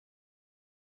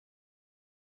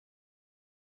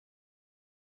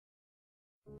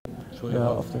So you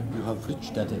have rich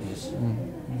database.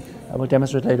 I will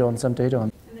demonstrate later on some data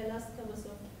on. In the last couple of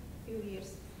few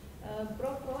years,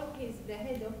 Prof is the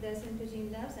head of the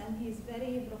Centrogene Labs, and he's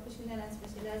very professional and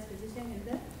specialized physician in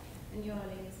the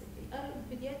neurology.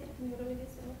 Pediatric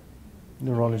neurologist or?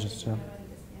 Neurologist, yeah.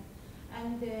 Neurologist, yeah.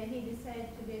 And he decided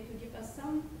today to give us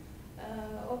some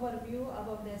overview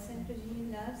about the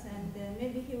Centrogene Labs, and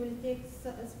maybe he will take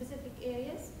specific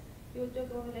areas. He will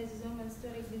talk about lysosomal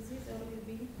storage disease, or will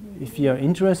be? If you are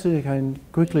interested, you can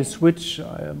quickly switch.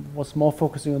 I was more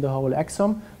focusing on the whole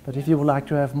exome, but if you would like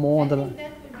to have more on the... I think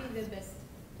that would be the best,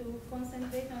 to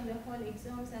concentrate on the whole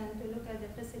exomes and to look at the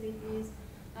facilities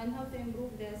and how to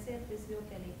improve their service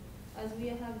locally, as we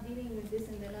have dealing with this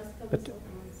in the last couple of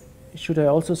months. Should I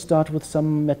also start with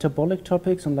some metabolic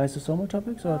topics and lysosomal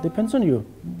topics, or depends on you,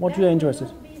 what you are interested?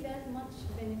 That will not be that much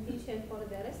beneficial for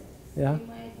the rest. Yeah. We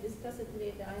might discuss it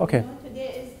later. Okay. Today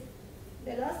is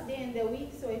the last day in the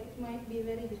week, so it might be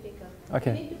very difficult.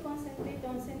 Okay. We need to concentrate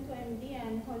on Centro MD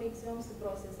and whole exomes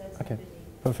process as Okay. today.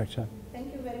 Perfect. Yeah.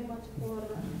 Thank you very much for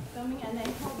coming, and I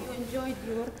hope you enjoyed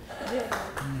your journey.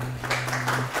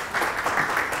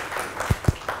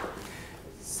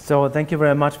 So thank you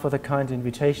very much for the kind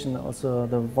invitation, also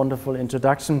the wonderful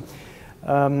introduction.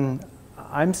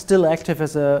 I'm still active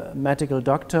as a medical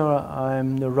doctor.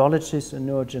 I'm a neurologist and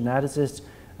neurogeneticist,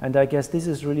 and I guess this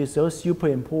is really so super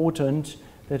important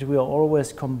that we are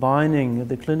always combining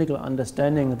the clinical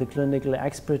understanding, the clinical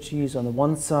expertise on the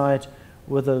one side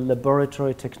with the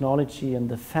laboratory technology and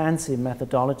the fancy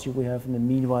methodology we have in the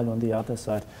meanwhile on the other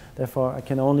side. Therefore, I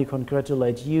can only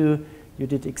congratulate you. You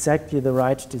did exactly the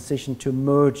right decision to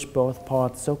merge both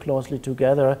parts so closely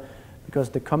together, because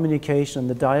the communication,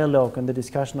 the dialogue, and the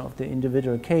discussion of the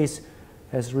individual case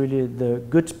has really the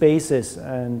good basis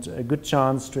and a good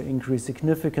chance to increase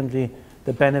significantly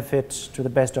the benefit to the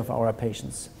best of our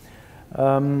patients.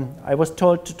 I was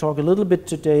told to talk a little bit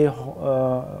today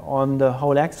on the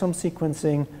whole exome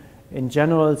sequencing in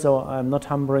general, so I'm not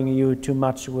hampering you too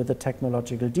much with the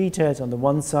technological details on the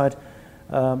one side.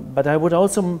 But I would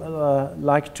also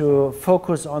like to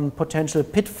focus on potential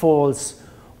pitfalls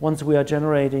once we are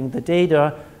generating the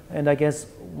data. And I guess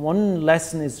one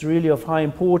lesson is really of high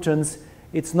importance.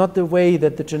 It's not the way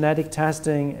that the genetic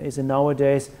testing is in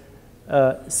nowadays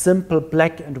a simple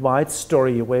black and white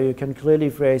story where you can clearly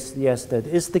phrase, yes, that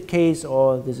is the case,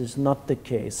 or this is not the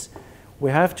case.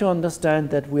 We have to understand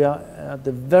that we are at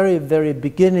the very, very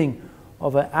beginning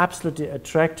of an absolutely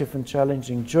attractive and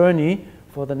challenging journey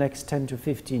for the next 10 to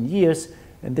 15 years,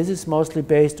 and this is mostly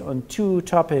based on two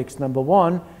topics. Number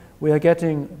one, we are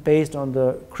getting, based on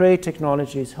the great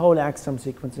technologies, whole exome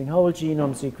sequencing, whole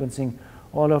genome sequencing,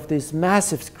 all of these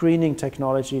massive screening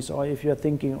technologies, or if you're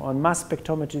thinking on mass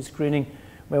spectrometry screening,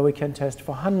 where we can test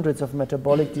for hundreds of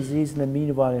metabolic disease in the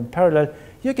meanwhile in parallel,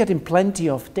 you're getting plenty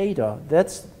of data.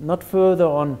 That's not further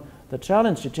on the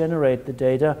challenge to generate the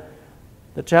data.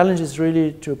 The challenge is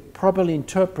really to properly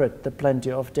interpret the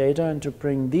plenty of data and to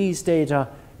bring these data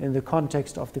in the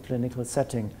context of the clinical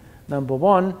setting. Number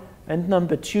one. And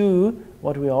number two,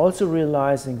 what we are also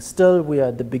realizing, still we are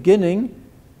at the beginning,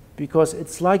 because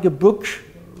it's like a book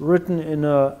written in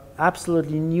an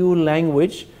absolutely new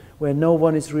language where no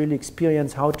one is really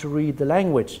experienced how to read the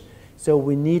language. So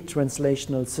we need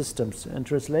translational systems. And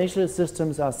translational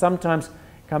systems are sometimes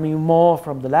coming more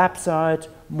from the lab side,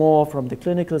 more from the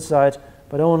clinical side,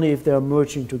 but only if they're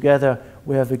merging together,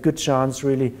 we have a good chance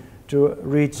really to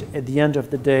reach, at the end of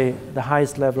the day, the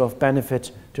highest level of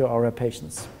benefit to our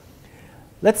patients.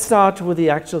 Let's start with the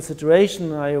actual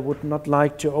situation. I would not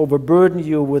like to overburden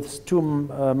you with too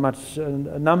much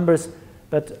numbers,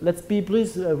 but let's be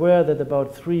please aware that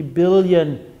about 3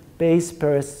 billion base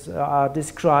pairs are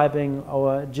describing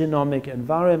our genomic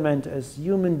environment as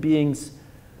human beings,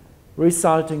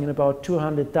 resulting in about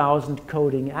 200,000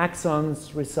 coding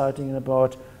exons, resulting in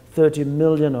about 30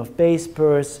 million of base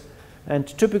pairs, and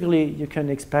typically you can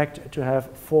expect to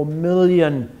have 4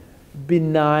 million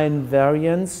benign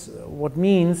variants, what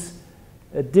means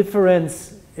a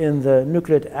difference in the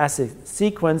nucleic acid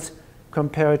sequence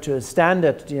compared to a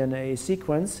standard DNA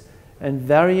sequence. And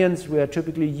variants we are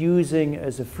typically using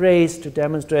as a phrase to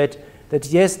demonstrate that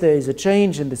yes, there is a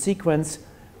change in the sequence,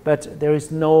 but there is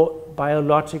no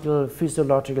biological,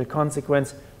 physiological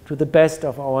consequence to the best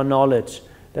of our knowledge.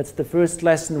 That's the first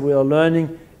lesson we are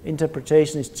learning.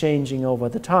 Interpretation is changing over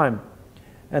the time.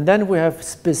 And then we have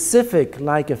specific,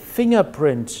 like a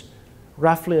fingerprint,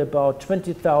 roughly about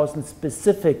 20,000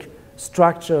 specific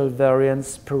structural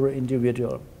variants per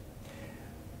individual.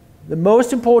 The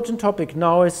most important topic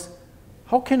now is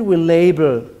how can we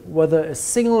label whether a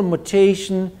single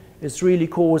mutation is really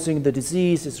causing the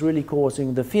disease, is really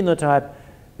causing the phenotype,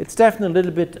 It's definitely a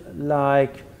little bit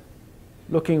like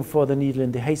looking for the needle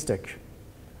in the haystack.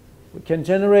 We can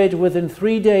generate within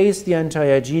 3 days the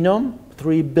entire genome,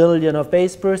 3 billion of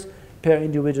base pairs per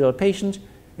individual patient.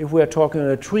 If we are talking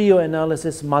a trio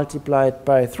analysis multiplied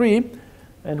by 3,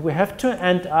 and we have to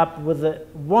end up with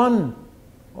one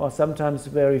or sometimes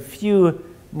very few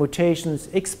mutations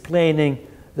explaining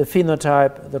the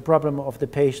phenotype, the problem of the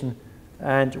patient,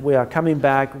 and we are coming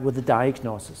back with a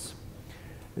diagnosis.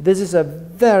 This is a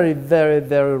very, very,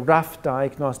 very rough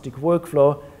diagnostic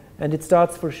workflow, and it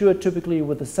starts for sure typically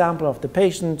with a sample of the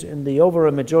patient. In the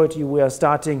overall majority, we are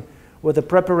starting with the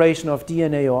preparation of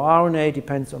DNA or RNA,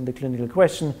 depends on the clinical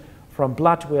question. From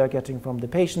blood, we are getting from the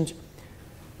patient.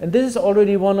 And this is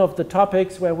already one of the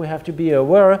topics where we have to be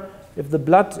aware. If the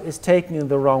blood is taken in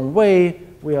the wrong way,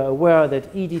 we are aware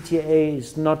that EDTA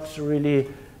is not really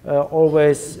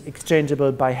always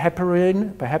exchangeable by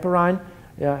heparin.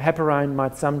 Heparin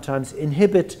might sometimes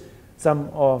inhibit some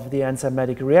of the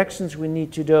enzymatic reactions we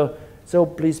need to do. So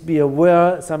please be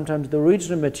aware, sometimes the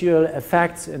original material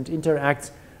affects and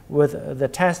interacts with the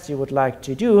test you would like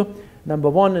to do. Number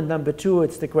one, and number two,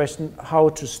 it's the question how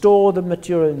to store the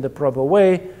material in the proper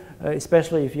way,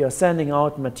 especially if you are sending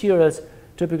out materials.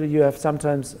 Typically, you have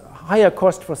sometimes higher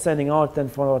cost for sending out than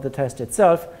for the test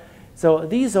itself. So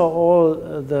these are all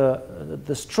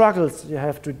the struggles you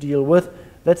have to deal with.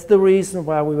 That's the reason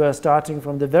why we were starting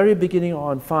from the very beginning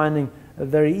on finding a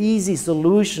very easy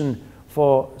solution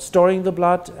for storing the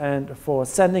blood and for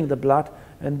sending the blood.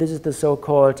 And this is the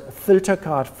so-called filter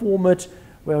card format,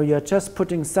 where you're just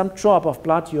putting some drop of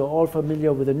blood. You're all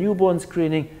familiar with the newborn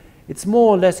screening. It's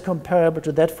more or less comparable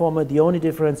to that format. The only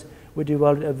difference, we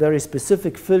developed a very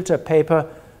specific filter paper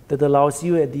that allows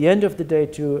you at the end of the day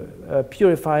to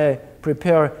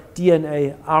prepare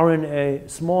DNA, RNA,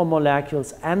 small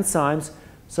molecules, enzymes.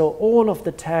 So all of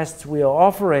the tests we are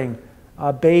offering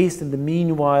are based in the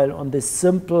meanwhile on this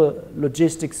simple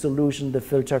logistic solution, the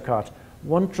filter card.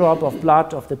 1 drop of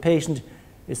blood of the patient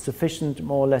is sufficient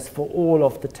more or less for all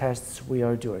of the tests we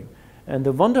are doing. And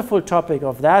the wonderful topic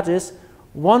of that is,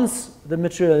 once the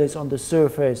material is on the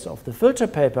surface of the filter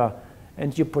paper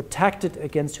and you protect it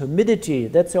against humidity,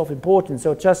 that's of importance.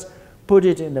 So just put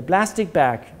it in a plastic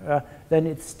bag, then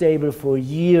it's stable for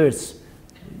years.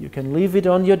 You can leave it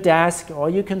on your desk or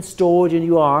you can store it in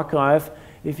your archive.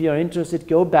 If you're interested,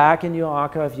 go back in your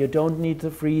archive. You don't need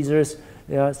the freezers.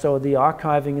 So the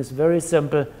archiving is very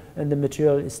simple and the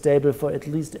material is stable for at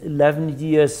least 11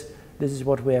 years. This is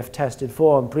what we have tested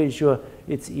for. I'm pretty sure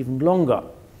it's even longer.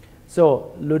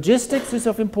 So logistics is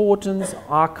of importance,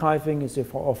 archiving is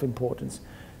of importance.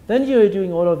 Then you're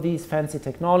doing all of these fancy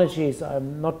technologies.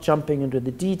 I'm not jumping into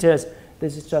the details.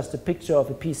 This is just a picture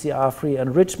of a PCR-free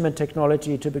enrichment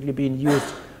technology typically being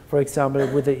used, for example,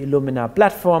 with the Illumina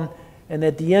platform. And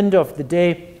at the end of the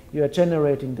day, you are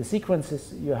generating the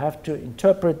sequences. You have to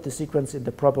interpret the sequence in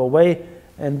the proper way.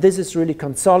 And this is really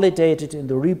consolidated in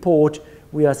the report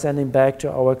we are sending back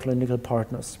to our clinical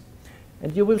partners.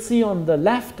 And you will see on the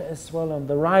left as well on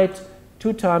the right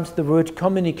 2 times the word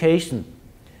communication.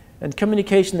 And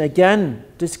communication again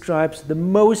describes the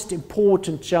most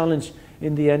important challenge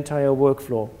in the entire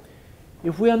workflow.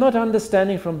 If we are not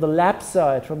understanding from the lab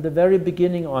side, from the very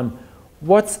beginning on,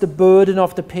 what's the burden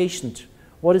of the patient?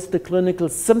 What is the clinical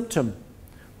symptom?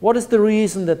 What is the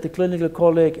reason that the clinical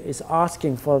colleague is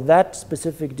asking for that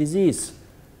specific disease?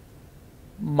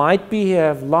 Might be he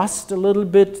have lost a little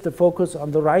bit the focus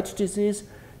on the right disease.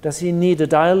 Does he need a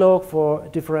dialogue for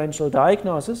differential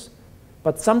diagnosis?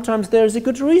 But sometimes there is a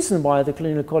good reason why the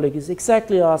clinical colleague is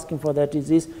exactly asking for that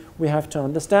disease. We have to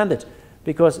understand it,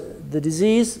 because the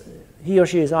disease he or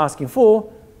she is asking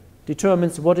for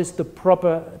determines what is the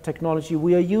proper technology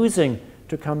we are using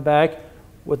to come back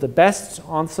with the best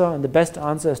answer, and the best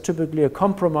answer is typically a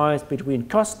compromise between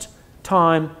cost,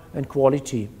 time, and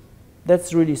quality.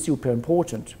 That's really super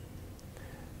important.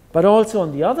 But also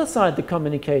on the other side, the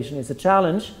communication is a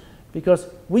challenge, because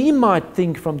we might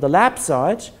think from the lab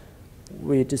side,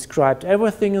 we described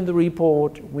everything in the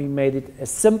report, we made it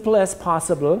as simple as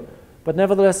possible, but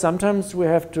nevertheless, sometimes we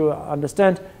have to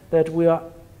understand that we are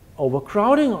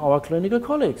overcrowding our clinical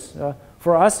colleagues.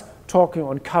 For us, talking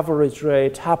on coverage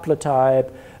rate,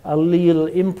 haplotype,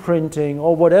 allele imprinting,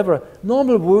 or whatever,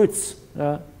 normal words,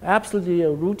 absolutely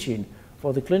a routine.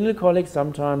 For the clinical colleagues,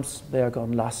 sometimes they are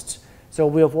gone lost. So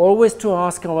we have always to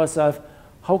ask ourselves,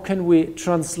 how can we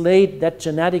translate that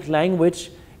genetic language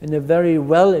in a very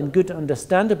well and good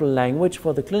understandable language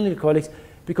for the clinical colleagues?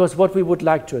 Because what we would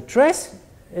like to address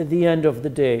at the end of the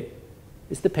day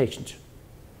is the patient.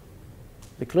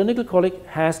 The clinical colleague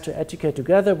has to educate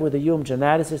together with the human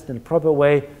geneticist in a proper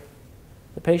way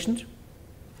the patient,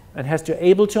 and has to be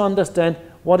able to understand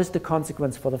what is the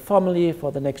consequence for the family,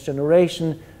 for the next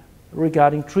generation,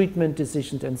 regarding treatment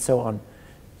decisions and so on.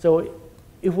 So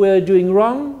if we're doing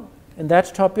wrong in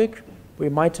that topic, we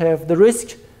might have the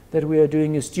risk that we are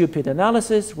doing a stupid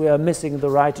analysis, we are missing the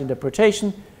right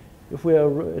interpretation. If we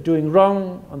are doing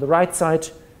wrong on the right side,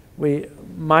 we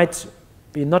might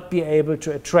not be able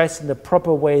to address in the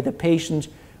proper way the patient,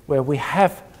 where we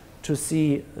have to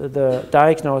see the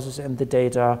diagnosis and the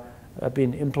data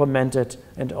being implemented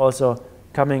and also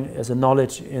coming as a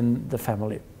knowledge in the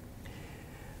family.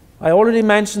 I already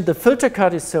mentioned the filter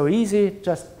cut is so easy.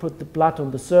 Just put the blood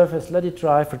on the surface, let it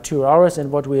dry for 2 hours,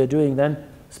 and what we are doing then,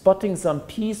 spotting some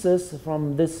pieces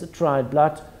from this dried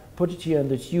blood, put it here in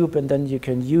the tube, and then you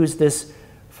can use this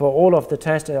for all of the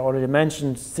tests I already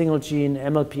mentioned, single gene,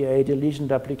 MLPA, deletion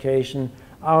duplication,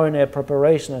 RNA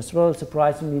preparation as well.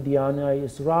 Surprisingly, the RNA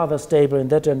is rather stable in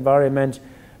that environment,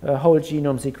 whole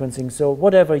genome sequencing. So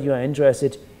whatever you are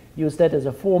interested, use that as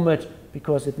a format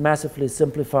because it massively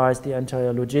simplifies the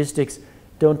entire logistics.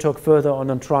 Don't talk further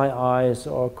on dry ice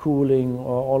or cooling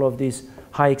or all of these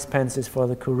high expenses for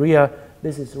the courier.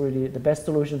 This is really the best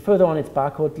solution. Further on, it's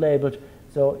barcode labeled,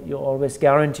 so you always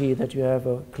guarantee that you have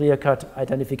a clear-cut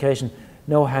identification,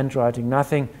 no handwriting,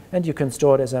 nothing, and you can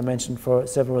store it, as I mentioned, for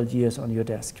several years on your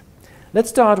desk. Let's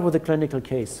start with a clinical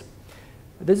case.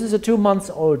 This is a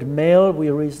 2-month-old male we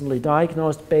recently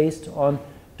diagnosed based on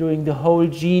doing the whole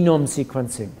genome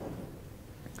sequencing.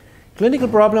 Clinical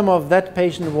problem of that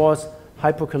patient was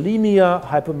hypokalemia,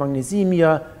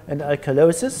 hypomagnesemia, and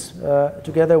alkalosis,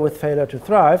 together with failure to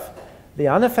thrive. The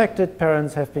unaffected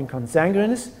parents have been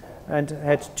consanguineous and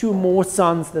had 2 more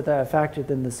sons that are affected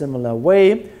in a similar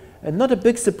way. And not a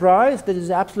big surprise, this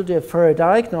is absolutely a fair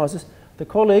diagnosis. The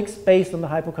colleagues, based on the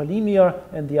hypokalemia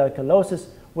and the alkalosis,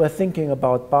 were thinking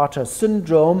about Bartter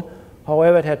syndrome.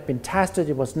 However, it had been tested,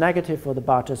 it was negative for the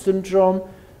Bartter syndrome.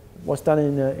 It was done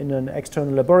in an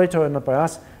external laboratory, not by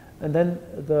us. And then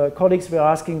the colleagues were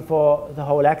asking for the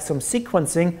whole exome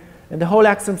sequencing, and the whole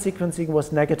exome sequencing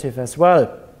was negative as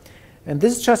well. And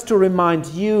this is just to remind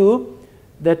you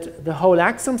that the whole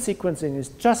exome sequencing is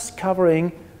just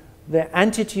covering the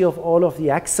entity of all of the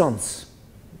exons.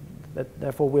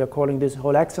 Therefore, we are calling this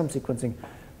whole exome sequencing.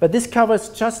 But this covers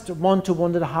just 1 to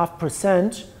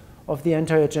 1.5% of the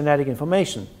entire genetic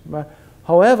information.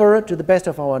 However, to the best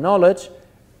of our knowledge,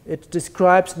 it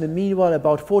describes in the meanwhile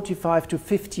about 45 to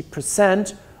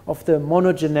 50% of the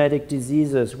monogenetic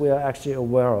diseases we are actually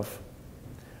aware of.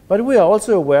 But we are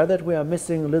also aware that we are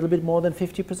missing a little bit more than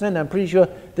 50%. I'm pretty sure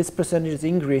this percentage is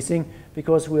increasing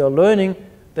because we are learning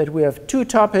that we have 2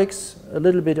 topics a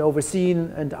little bit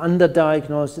overseen and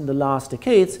underdiagnosed in the last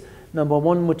decades. Number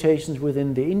 1, mutations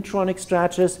within the intronic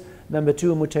stratus. Number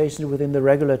 2, mutations within the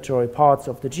regulatory parts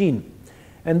of the gene.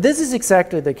 And this is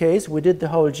exactly the case. We did the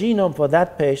whole genome for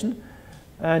that patient,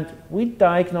 and we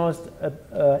diagnosed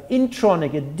a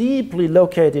deeply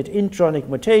located intronic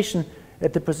mutation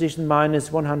at the position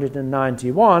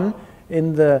 -191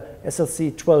 in the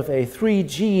SLC12A3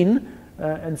 gene.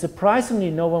 And surprisingly,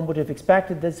 no one would have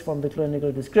expected this from the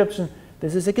clinical description.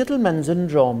 This is a Gittelman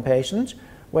syndrome patient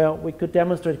where we could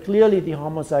demonstrate clearly the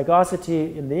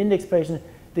homozygosity in the index patient,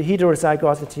 the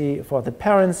heterozygosity for the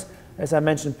parents. As I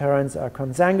mentioned, parents are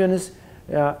consanguineous.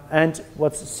 And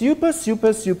what's super,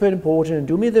 super, super important, and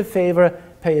do me the favor,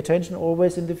 pay attention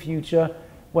always in the future,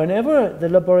 whenever the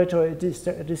laboratory is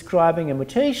describing a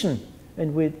mutation,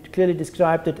 and we clearly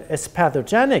described it as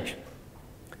pathogenic,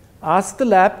 ask the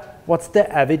lab what's the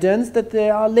evidence that they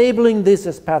are labeling this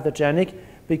as pathogenic,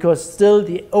 because still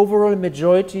the overall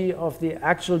majority of the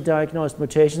actual diagnosed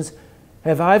mutations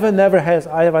have either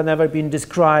never been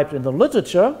described in the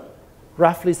literature.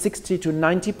 Roughly 60 to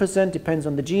 90% depends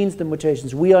on the genes, the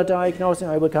mutations we are diagnosing.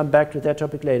 I will come back to that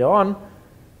topic later on.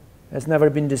 Has never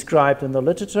been described in the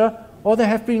literature, or they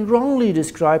have been wrongly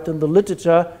described in the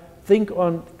literature. Think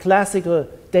on classical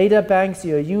data banks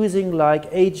you're using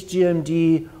like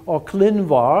HGMD or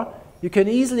ClinVar. You can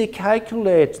easily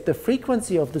calculate the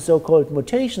frequency of the so-called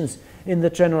mutations in the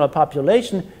general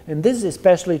population, and this is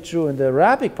especially true in the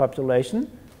Arabic population.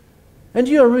 And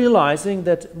you are realizing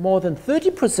that more than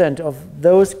 30% of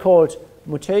those called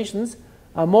mutations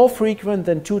are more frequent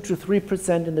than 2 to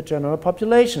 3% in the general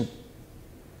population.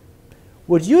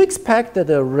 Would you expect that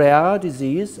a rare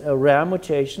disease, a rare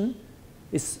mutation,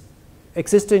 is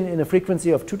existing in a frequency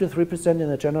of 2 to 3% in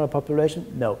the general population?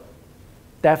 No,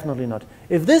 definitely not.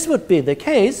 If this would be the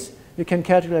case, you can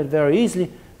calculate very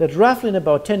easily that roughly in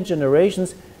about 10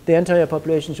 generations, the entire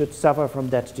population should suffer from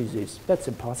that disease. That's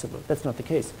impossible. That's not the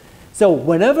case. So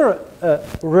whenever a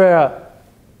rare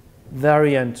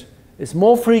variant is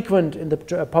more frequent in the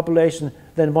population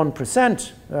than than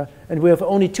 1%. And we have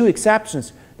only 2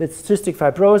 exceptions. That's cystic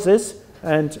fibrosis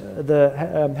and the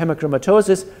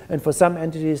hemochromatosis, and for some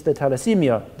entities, the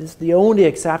thalassemia. This is the only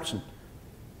exception.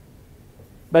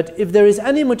 But if there is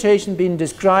any mutation being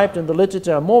described in the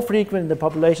literature more frequent in the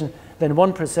population than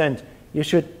 1%, you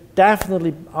should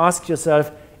definitely ask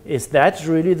yourself, is that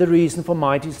really the reason for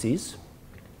my disease?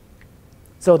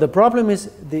 So the problem is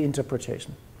the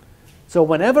interpretation. So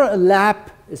whenever a lab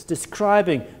is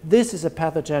describing this is a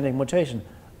pathogenic mutation,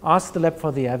 ask the lab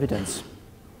for the evidence.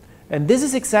 And this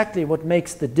is exactly what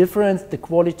makes the difference, the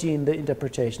quality in the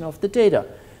interpretation of the data.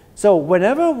 So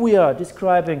whenever we are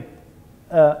describing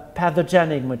a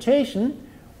pathogenic mutation,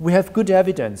 we have good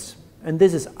evidence. And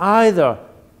this is either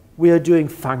we are doing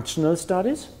functional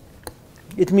studies,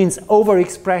 it means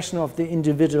overexpression of the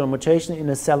individual mutation in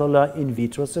a cellular in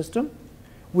vitro system.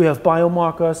 We have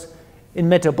biomarkers. In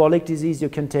metabolic disease, you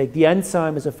can take the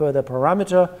enzyme as a further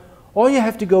parameter, or you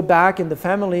have to go back in the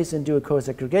families and do a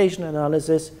co-segregation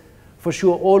analysis. For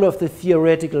sure, all of the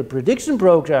theoretical prediction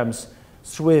programs,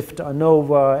 SWIFT,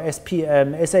 ANOVA,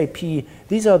 SPM, SAP,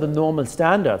 these are the normal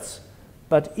standards.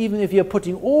 But even if you're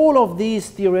putting all of these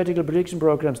theoretical prediction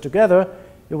programs together,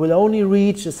 you will only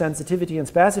reach a sensitivity and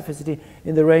specificity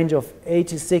in the range of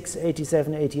 86,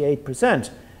 87,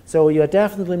 88%. So you're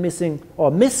definitely missing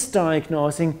or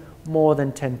misdiagnosing more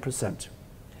than 10%.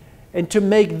 And to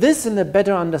make this in a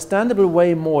better understandable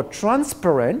way more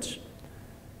transparent,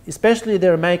 especially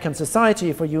the American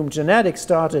Society for Human Genetics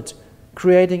started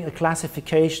creating a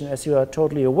classification, as you are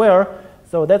totally aware.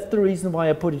 So that's the reason why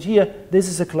I put it here. This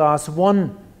is a class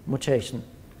 1 mutation.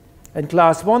 And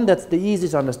class 1, that's the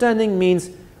easiest understanding, means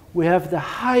we have the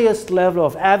highest level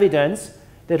of evidence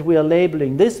that we are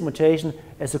labeling this mutation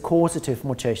as a causative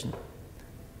mutation.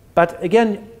 But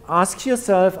again, ask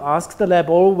yourself, ask the lab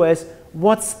always,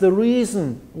 what's the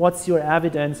reason, what's your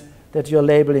evidence that you're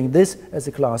labeling this as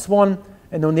a class 1?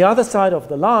 And on the other side of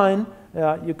the line,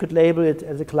 you could label it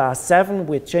as a class 7.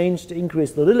 We changed,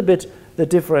 increased a little bit the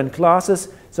different classes.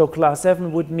 So class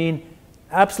 7 would mean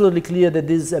absolutely clear that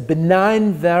this is a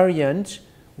benign variant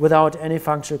without any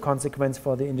functional consequence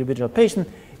for the individual patient.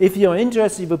 If you're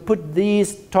interested, we put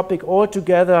these topics all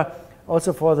together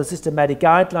also for the systematic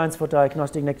guidelines for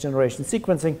diagnostic next-generation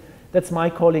sequencing. That's my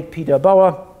colleague Peter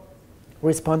Bauer,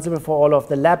 responsible for all of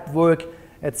the lab work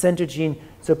at Centogene.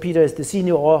 So Peter is the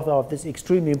senior author of this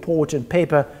extremely important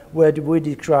paper where we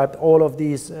described all of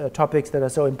these topics that are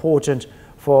so important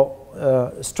for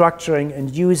structuring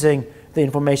and using the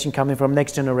information coming from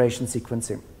next-generation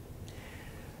sequencing.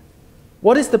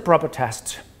 What is the proper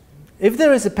test? If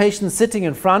there is a patient sitting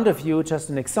in front of you, just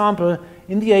an example,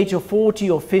 in the age of 40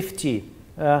 or 50,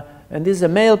 and this is a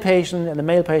male patient, and the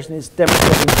male patient is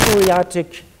demonstrating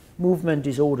choreatic movement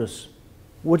disorders,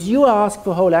 would you ask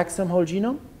for whole exome, whole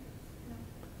genome?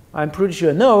 I'm pretty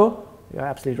sure no. You're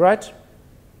absolutely right.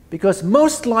 Because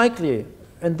most likely,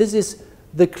 and this is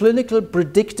the clinical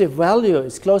predictive value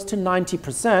is close to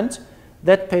 90%,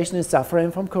 that patient is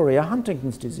suffering from chorea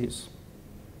Huntington's disease.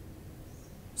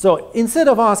 So instead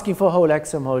of asking for whole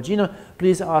exome, whole genome,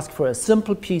 please ask for a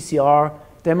simple PCR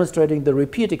demonstrating the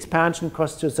repeat expansion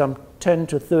costs you some 10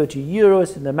 to 30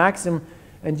 euros in the maximum,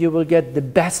 and you will get the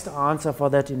best answer for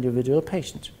that individual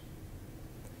patient.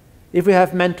 If we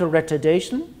have mental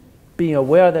retardation, being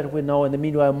aware that we know in the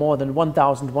meanwhile more than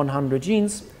 1,100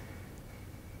 genes.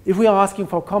 If we are asking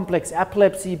for complex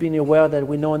epilepsy, being aware that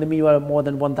we know in the meanwhile more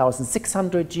than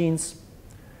 1,600 genes.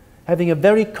 Having a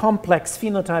very complex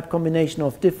phenotype combination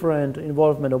of different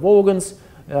involvement of organs,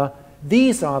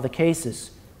 these are the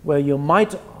cases where you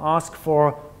might ask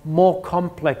for more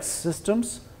complex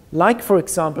systems, like, for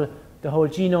example, the whole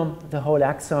genome, the whole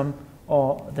exome,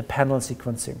 or the panel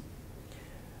sequencing.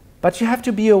 But you have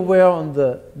to be aware on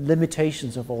the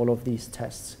limitations of all of these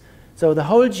tests. So the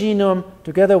whole genome,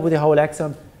 together with the whole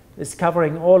exome, is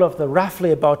covering all of the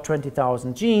roughly about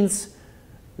 20,000 genes.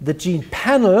 The gene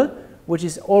panel, which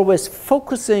is always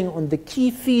focusing on the key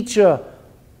feature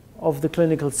of the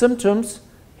clinical symptoms,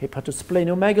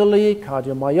 hepatosplenomegaly,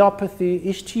 cardiomyopathy,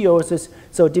 ichthyosis,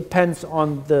 so it depends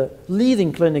on the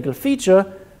leading clinical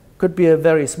feature. Could be a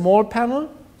very small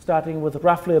panel, starting with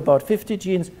roughly about 50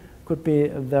 genes, could be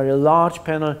a very large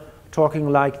panel, talking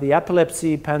like the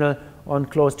epilepsy panel on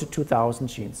close to 2,000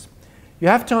 genes. You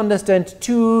have to understand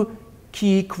two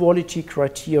key quality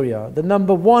criteria. The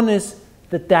number one is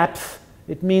the depth.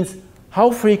 It means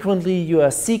how frequently you are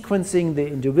sequencing the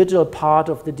individual part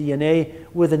of the DNA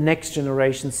with the next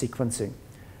generation sequencing.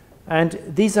 And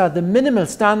these are the minimal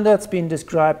standards being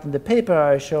described in the paper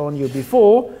I shown you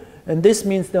before. And this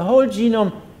means the whole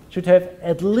genome should have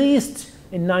at least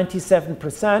in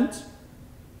 97%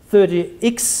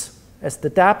 30x as the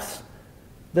depth,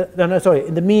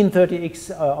 in the mean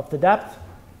 30x of the depth.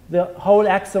 The whole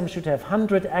exome should have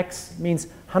 100x, means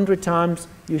 100 times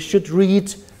you should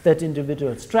read that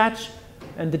individual stretch,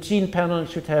 and the gene panel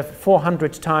should have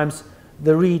 400 times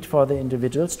the read for the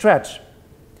individual stretch.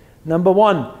 Number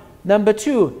one. Number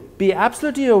two, be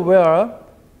absolutely aware,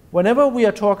 whenever we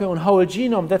are talking on whole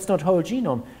genome, that's not whole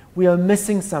genome. We are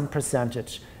missing some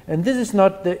percentage. And this is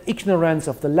not the ignorance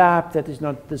of the lab, that is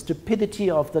not the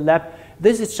stupidity of the lab.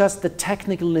 This is just the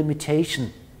technical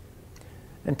limitation.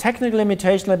 And technical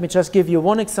limitation, let me just give you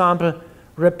one example.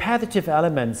 Repetitive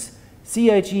elements,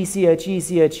 CHE, CHE,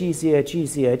 CHE, CHE,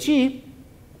 CHE,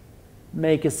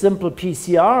 make a simple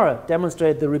PCR,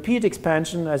 demonstrate the repeat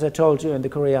expansion, as I told you in the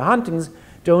Korea Huntington's.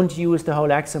 Don't use the whole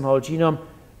exome, whole genome.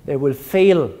 They will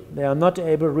fail. They are not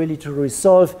able really to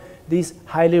resolve these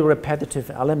highly repetitive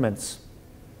elements.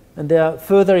 And there are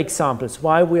further examples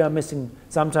why we are missing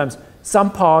sometimes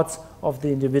some parts of the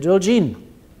individual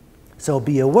gene. So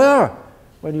be aware,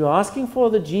 when you're asking for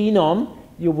the genome,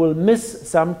 you will miss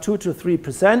some 2 to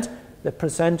 3%. The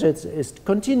percentage is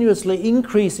continuously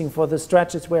increasing for the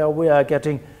stretches where we are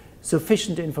getting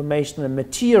sufficient information and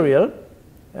material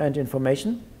and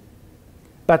information.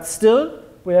 But still,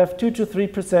 we have 2 to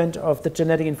 3% of the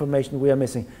genetic information we are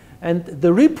missing. And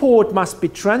the report must be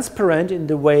transparent in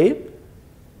the way,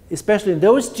 especially in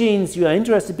those genes you are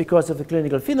interested because of the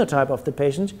clinical phenotype of the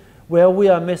patient, where we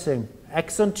are missing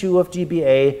exon 2 of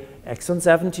GBA, exon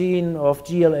 17 of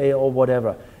GLA or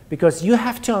whatever. Because you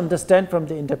have to understand from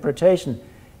the interpretation,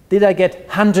 did I get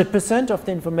 100% of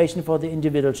the information for the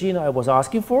individual gene I was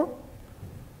asking for?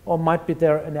 Or might be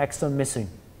there an exon missing?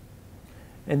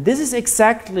 And this is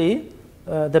exactly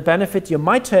the benefit you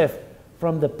might have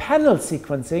from the panel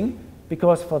sequencing,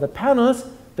 because for the panels,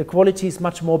 the quality is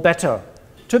much more better.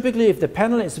 Typically, if the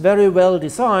panel is very well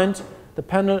designed, the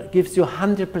panel gives you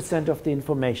 100% of the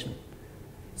information.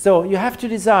 So you have to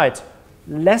decide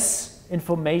less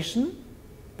information,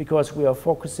 because we are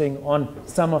focusing on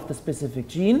some of the specific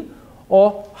gene,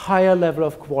 or higher level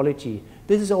of quality.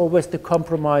 This is always the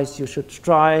compromise you should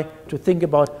try to think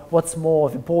about what's more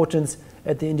of importance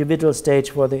at the individual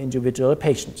stage for the individual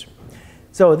patient.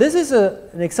 So this is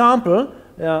an example.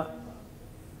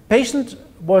 Patient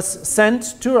was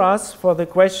sent to us for the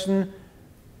question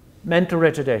mental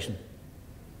retardation.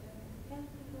 Can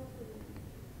we go to the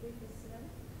previous slide?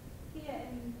 Here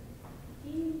in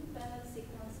gene panel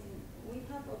sequencing, we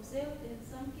have observed in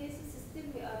some cases still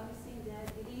we are missing the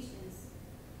deletions.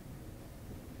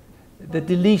 The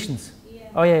deletions? Yeah.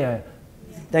 Oh, yeah.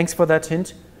 Thanks for that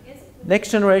hint.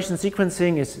 Next generation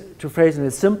sequencing is, to phrase in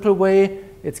a simple way,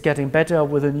 it's getting better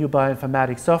with the new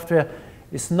bioinformatics software.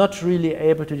 It's not really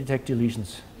able to detect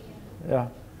deletions. Yeah.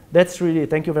 That's really,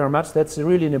 thank you very much, that's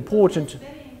really an important. It's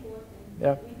very important.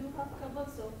 Yeah. We do have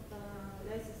couples of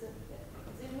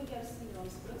Zellweger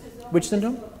syndromes. Which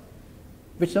syndrome?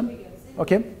 Which syndrome?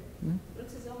 Okay.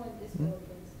 Proteasomal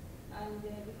disorders. And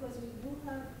because we do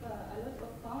have a lot of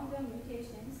founder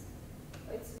mutations,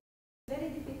 it's very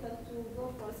difficult to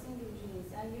go for single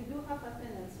genes. And you do have a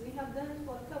panels. We have done it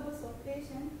for couples of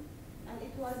patients, and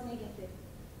it was negative.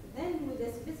 Then with the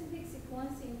specific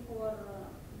sequencing for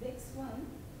BX1,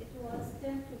 it was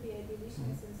turned to be a deletion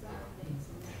in some of the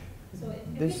exons. So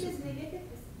if it is negative,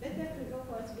 it's better to go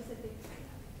for a specific.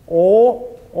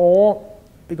 Or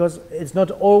because it's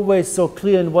not always so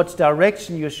clear in what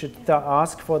direction you should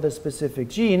ask for the specific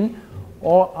gene,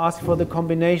 or ask for the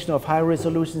combination of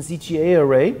high-resolution CGA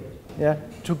array, yeah,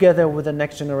 together with the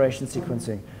next generation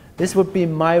sequencing. This would be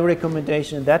my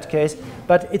recommendation in that case,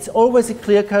 but it's always a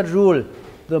clear-cut rule.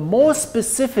 The more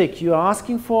specific you are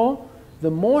asking for,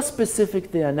 the more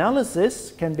specific the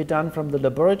analysis can be done from the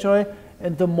laboratory,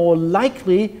 and the more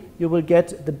likely you will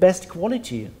get the best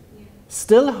quality. Yeah.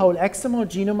 Still, whole exome or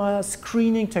genome are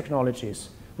screening technologies.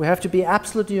 We have to be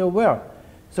absolutely aware.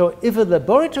 So if a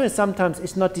laboratory sometimes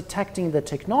is not detecting the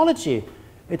technology,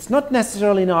 it's not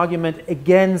necessarily an argument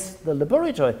against the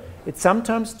laboratory. It's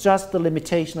sometimes just the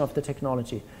limitation of the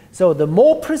technology. So the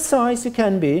more precise you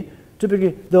can be, typically,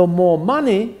 the more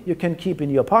money you can keep in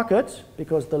your pocket,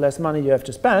 because the less money you have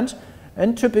to spend,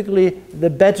 and typically, the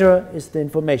better is the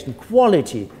information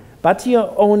quality. But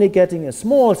you're only getting a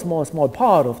small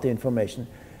part of the information.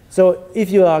 So if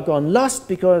you are gone lost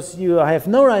because you have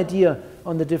no idea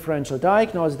on the differential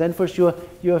diagnosis, then for sure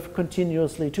you have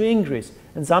continuously to increase.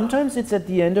 And sometimes it's at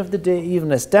the end of the day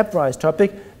even a stepwise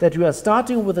topic that you are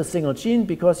starting with a single gene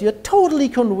because you're totally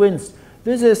convinced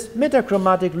this is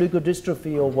metachromatic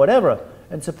leukodystrophy or whatever,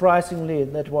 and surprisingly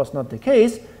that was not the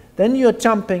case. Then you're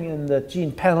jumping in the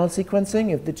gene panel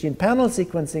sequencing. If the gene panel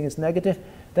sequencing is negative,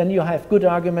 then you have good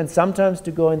arguments sometimes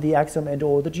to go in the exome and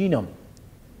or the genome.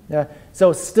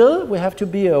 So still, we have to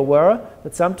be aware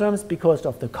that sometimes, because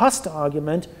of the cost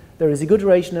argument, there is a good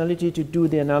rationality to do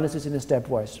the analysis in a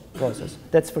stepwise process.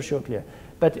 That's for sure clear.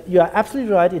 But you are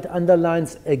absolutely right. It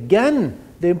underlines again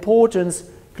the importance,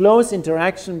 close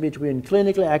interaction between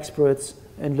clinical experts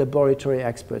and laboratory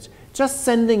experts. Just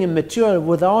sending a material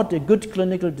without a good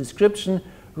clinical description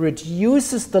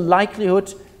reduces the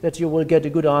likelihood that you will get a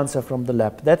good answer from the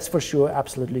lab. That's for sure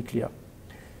absolutely clear.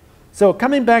 So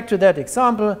coming back to that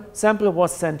example, sample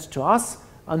was sent to us.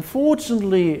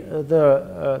 Unfortunately,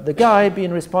 the guy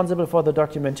being responsible for the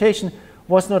documentation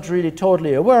was not really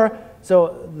totally aware.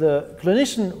 So the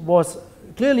clinician was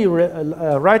clearly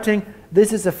writing,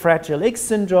 this is a Fragile X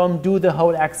syndrome, do the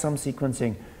whole exome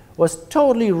sequencing. Was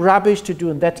totally rubbish to do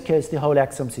in that case the whole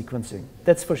exome sequencing.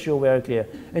 That's for sure very clear.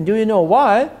 And do you know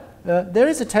why? There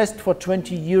is a test for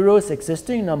 20 euros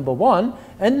existing, number one.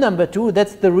 And number two,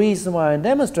 that's the reason why I'm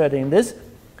demonstrating this.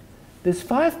 This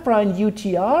 5'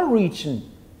 UTR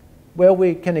region, where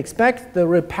we can expect the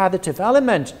repetitive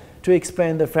element to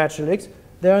explain the Fragile X,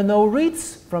 there are no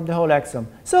reads from the whole exome.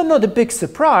 So not a big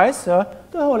surprise, the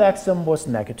whole exome was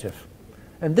negative.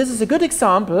 And this is a good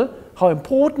example how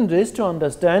important it is to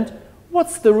understand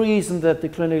what's the reason that the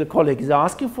clinical colleague is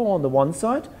asking for on the one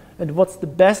side, and what's the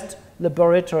best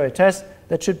laboratory test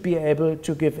that should be able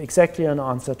to give exactly an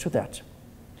answer to that.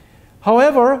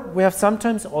 However, we have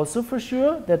sometimes also for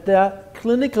sure that there are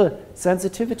clinical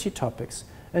sensitivity topics.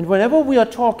 And whenever we are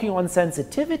talking on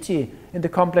sensitivity in the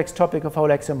complex topic of whole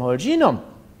exome, whole genome,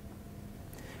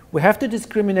 we have to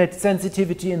discriminate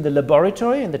sensitivity in the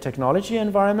laboratory, in the technology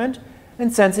environment,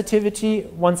 and sensitivity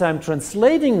once I'm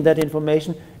translating that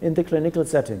information in the clinical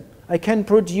setting. I can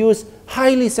produce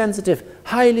highly sensitive,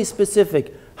 highly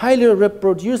specific, highly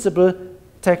reproducible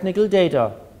technical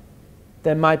data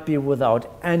that might be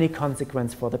without any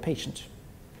consequence for the patient.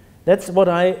 That's what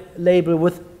I label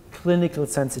with clinical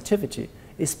sensitivity.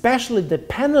 Especially the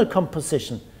panel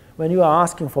composition, when you are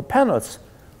asking for panels,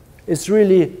 is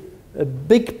really a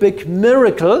big, big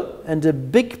miracle and a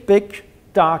big, big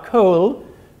dark hole,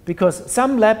 because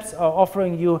some labs are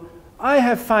offering you, I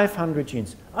have 500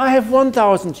 genes, I have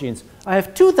 1,000 genes, I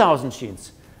have 2,000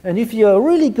 genes. And if you are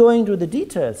really going to the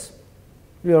details,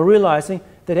 you are realizing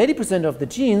that 80% of the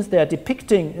genes they are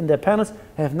depicting in their panels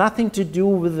have nothing to do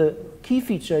with the key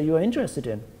feature you are interested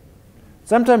in.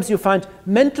 Sometimes you find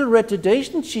mental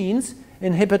retardation genes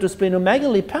in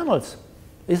hepatosplenomegaly panels.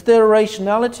 Is there a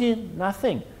rationality?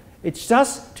 Nothing. It's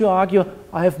just to argue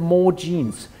I have more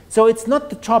genes. So it's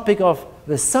not the topic of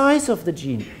the size of the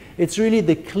gene. It's really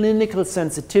the clinical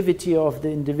sensitivity of the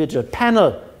individual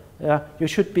panel you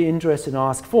should be interested in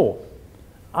ask for.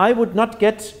 I would not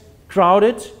get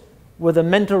crowded with a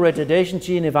mental retardation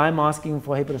gene if I'm asking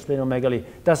for hepatosplenomegaly.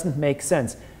 Doesn't make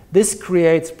sense. This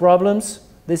creates problems.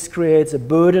 This creates a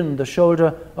burden on the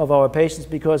shoulder of our patients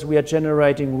because we are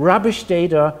generating rubbish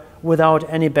data without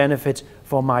any benefit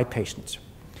for my patient.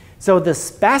 So the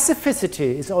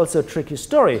specificity is also a tricky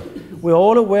story. We're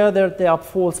all aware that there are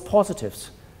false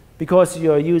positives because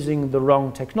you're using the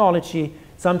wrong technology.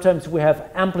 Sometimes we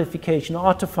have amplification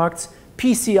artifacts.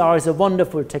 PCR is a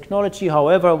wonderful technology.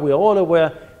 However, we're all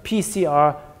aware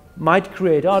PCR might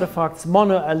create artifacts,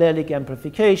 monoallelic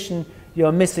amplification.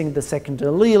 You're missing the second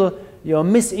allele. You're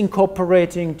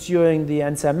misincorporating during the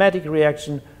enzymatic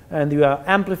reaction, and you are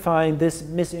amplifying this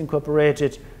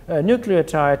misincorporated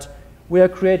nucleotide. We are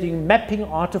creating mapping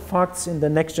artifacts in the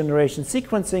next generation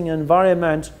sequencing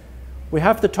environment. We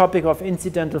have the topic of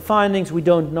incidental findings. We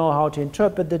don't know how to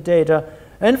interpret the data.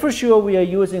 And for sure, we are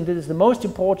using, this is the most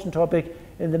important topic,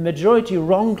 in the majority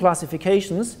wrong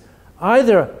classifications,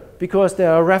 either because they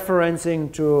are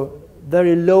referencing to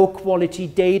very low quality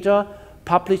data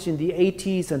published in the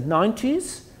 80s and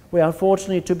 90s, where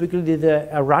unfortunately typically the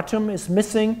erratum is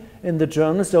missing in the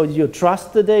journal, so you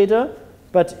trust the data.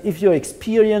 But if you're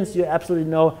experienced, you absolutely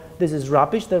know this is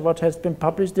rubbish, that what has been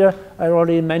published there. I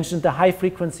already mentioned the high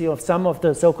frequency of some of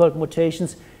the so-called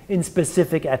mutations in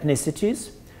specific ethnicities.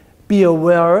 Be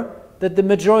aware that the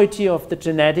majority of the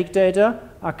genetic data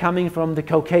are coming from the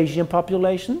Caucasian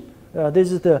population.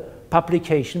 This is the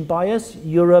publication bias.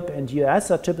 Europe and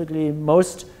US are typically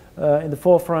most in the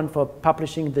forefront for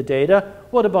publishing the data.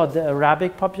 What about the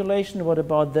Arabic population? What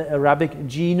about the Arabic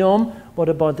genome? What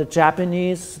about the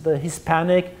Japanese, the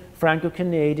Hispanic,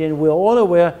 Franco-Canadian? We're all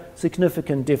aware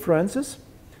significant differences.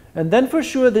 And then for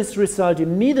sure this results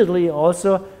immediately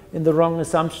also in the wrong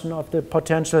assumption of the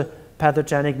potential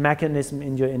pathogenic mechanism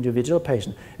in your individual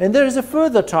patient. And there is a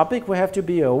further topic we have to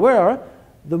be aware.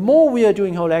 The more we are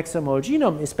doing whole exome, whole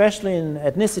genome, especially in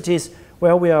ethnicities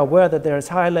where we are aware that there is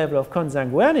high level of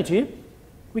consanguinity,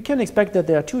 we can expect that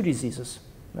there are two diseases.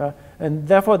 And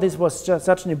therefore, this was just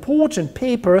such an important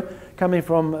paper coming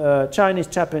from a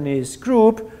Chinese-Japanese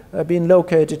group being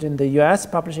located in the US,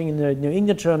 publishing in the New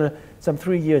England Journal some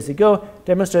 3 years ago,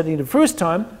 demonstrating the first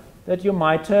time that you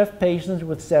might have patients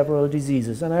with several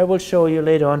diseases. And I will show you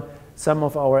later on some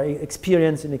of our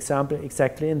experience and example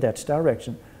exactly in that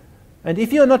direction. And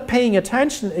if you're not paying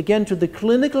attention, again, to the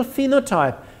clinical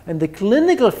phenotype, and the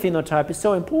clinical phenotype is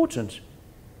so important,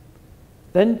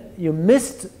 then you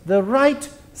missed the right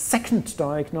second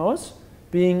diagnosis,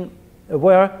 being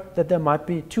aware that there might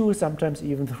be 2, sometimes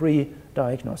even 3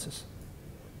 diagnoses.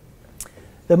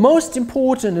 The most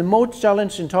important and most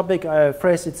challenging topic, I have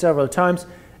phrased it several times,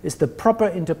 is the proper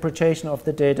interpretation of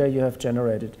the data you have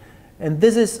generated. And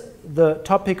this is the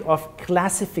topic of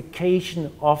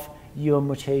classification of your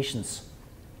mutations.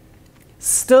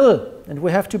 Still, and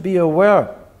we have to be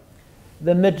aware,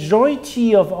 the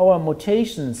majority of our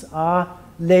mutations are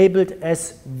labeled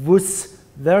as WUS,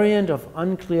 variant of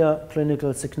unclear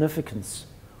clinical significance,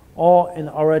 or in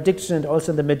our addiction, and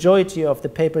also in the majority of the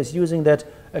papers using that,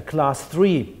 a class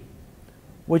 3,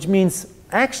 which means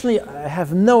actually I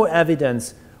have no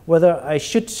evidence whether I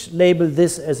should label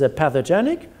this as a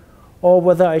pathogenic or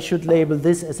whether I should label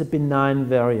this as a benign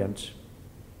variant.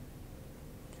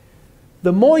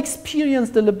 The more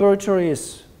experienced the laboratory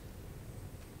is,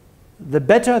 the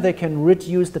better they can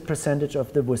reduce the percentage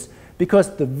of the WUS,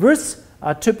 because the WUS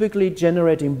are typically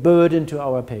generating burden to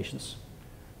our patients.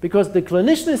 Because the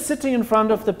clinician is sitting in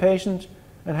front of the patient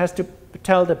and has to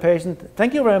tell the patient,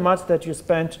 thank you very much that you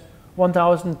spent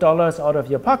 $1,000 out of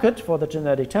your pocket for the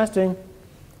genetic testing.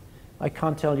 I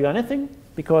can't tell you anything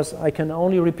because I can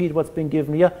only repeat what's been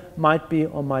given here, might be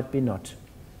or might be not.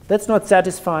 That's not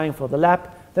satisfying for the lab.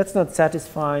 That's not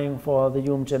satisfying for the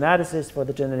human geneticist, for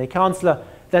the genetic counselor.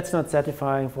 That's not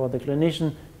satisfying for the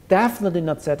clinician. Definitely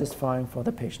not satisfying for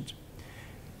the patient.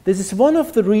 This is one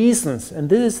of the reasons, and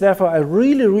this is therefore I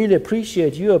really, really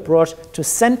appreciate your approach to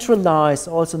centralize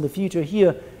also in the future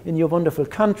here in your wonderful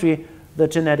country the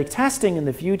genetic testing in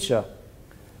the future.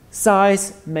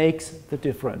 Size makes the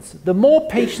difference. The more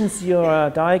patients you are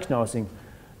diagnosing,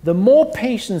 the more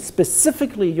patients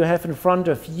specifically you have in front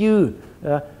of you,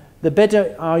 the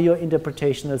better are your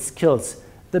interpretational skills.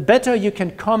 The better you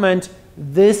can comment,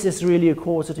 this is really a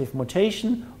causative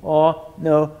mutation, or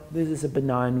no, this is a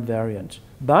benign variant.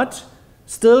 But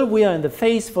still we are in the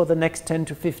phase for the next 10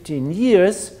 to 15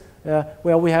 years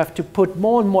where we have to put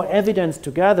more and more evidence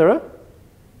together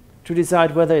to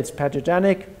decide whether it's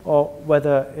pathogenic or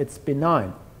whether it's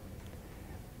benign.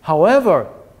 However,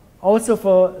 also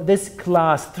for this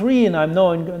class 3, and I'm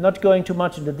not going too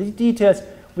much into the details,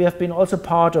 we have been also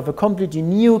part of a completely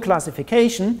new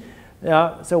classification.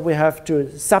 So we have to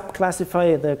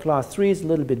subclassify the class 3s a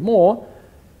little bit more.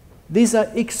 These are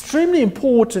extremely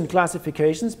important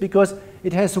classifications because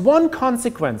it has one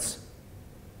consequence.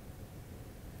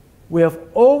 We have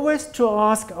always to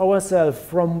ask ourselves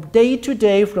from day to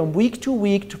day, from week to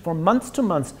week, from month to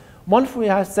month, once we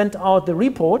have sent out the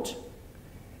report,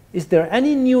 is there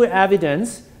any new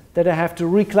evidence that I have to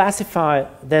reclassify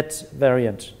that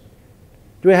variant?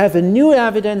 Do I have a new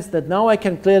evidence that now I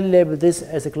can clearly label this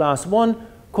as a class 1,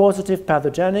 causative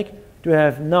pathogenic? Do I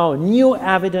have now new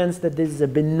evidence that this is a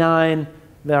benign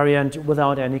variant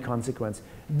without any consequence?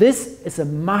 This is a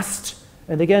must.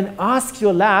 And again, ask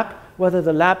your lab whether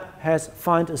the lab has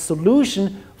found a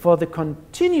solution for the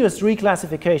continuous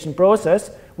reclassification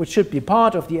process, which should be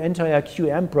part of the entire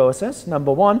QM process,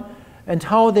 number 1, and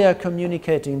how they are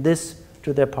communicating this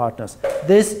to their partners.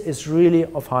 This is really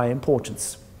of high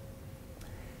importance.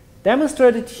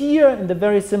 Demonstrated here in the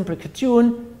very simple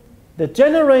cartoon, the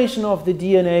generation of the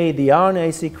DNA, the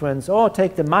RNA sequence, or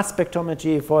take the mass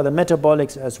spectrometry for the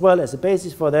metabolics as well as a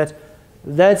basis for that,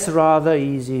 that's rather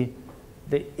easy.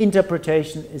 The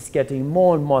interpretation is getting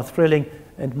more and more thrilling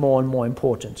and more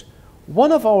important.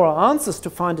 One of our answers to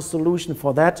find a solution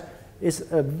for that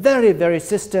is a very, very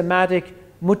systematic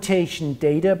mutation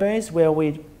database where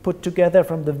we put together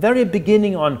from the very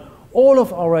beginning on all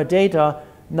of our data,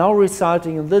 now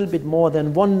resulting in a little bit more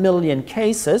than 1 million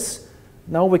cases.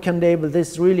 Now we can label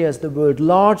this really as the world's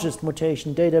largest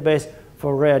mutation database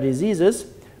for rare diseases.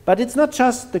 But it's not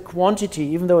just the quantity,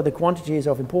 even though the quantity is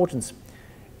of importance.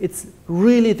 It's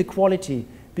really the quality,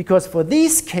 because for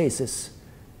these cases,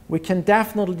 we can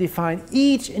definitely define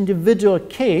each individual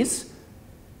case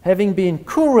having been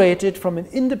curated from an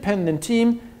independent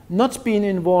team, not being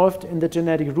involved in the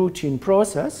genetic routine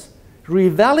process,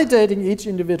 revalidating each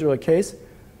individual case,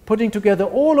 putting together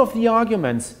all of the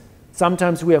arguments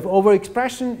Sometimes we have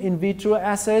overexpression in vitro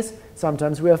assays,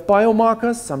 sometimes we have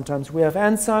biomarkers, sometimes we have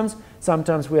enzymes,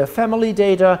 sometimes we have family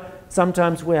data,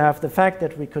 sometimes we have the fact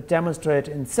that we could demonstrate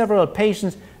in several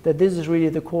patients that this is really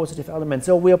the causative element.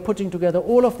 So we are putting together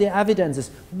all of the evidences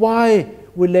why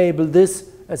we label this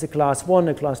as a class 1,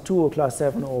 a class 2, or class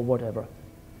 7, or whatever.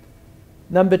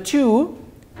 Number 2,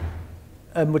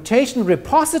 a mutation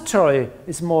repository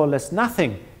is more or less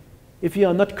nothing if you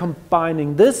are not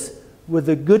combining this with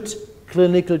a good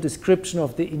clinical description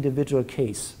of the individual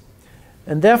case.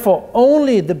 And therefore,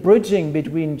 only the bridging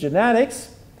between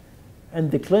genetics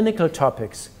and the clinical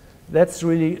topics, that's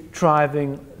really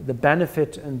driving the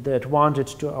benefit and the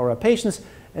advantage to our patients.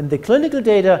 And the clinical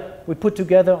data we put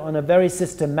together on a very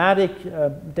systematic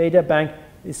data bank,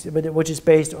 which is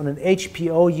based on an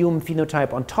HPO, human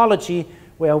phenotype ontology,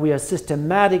 where we are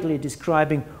systematically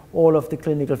describing all of the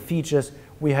clinical features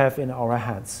we have in our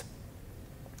hands.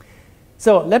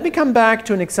 So let me come back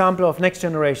to an example of next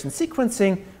generation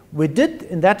sequencing. We did,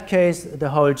 in that case, the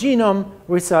whole genome,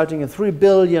 resulting in 3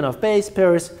 billion of base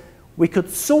pairs. We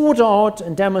could sort out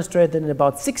and demonstrate that in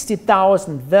about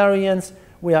 60,000 variants,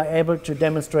 we are able to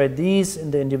demonstrate these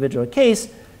in the individual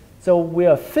case. So we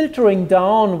are filtering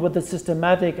down with the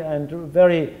systematic and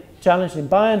very challenging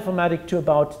bioinformatics to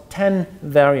about 10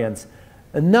 variants.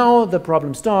 And now the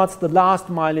problem starts. The last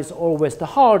mile is always the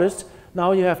hardest.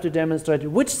 Now you have to demonstrate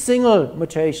which single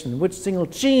mutation, which single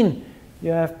gene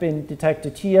you have been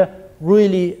detected here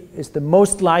really is the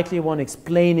most likely one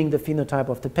explaining the phenotype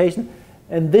of the patient.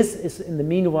 And this is, in the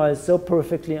meanwhile, so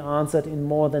perfectly answered in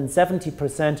more than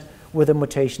 70% with a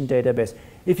mutation database.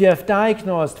 If you have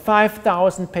diagnosed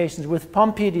 5,000 patients with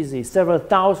Pompe disease, several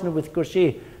thousand with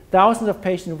Gaucher, thousands of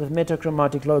patients with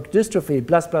metachromatic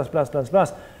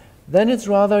leukodystrophy, then it's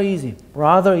rather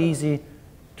easy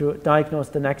to diagnose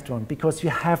the next one because you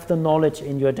have the knowledge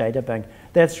in your data bank.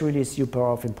 That's really super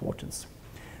of importance.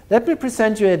 Let me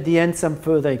present you at the end some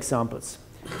further examples.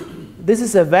 This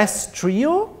is a VES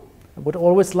trio. I would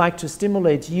always like to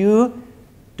stimulate you.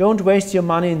 Don't waste your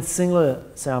money in single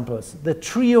samples. The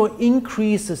trio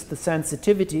increases the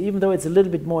sensitivity, even though it's a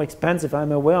little bit more expensive,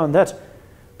 I'm aware on that,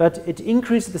 but it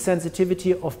increases the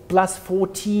sensitivity of plus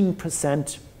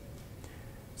 14%.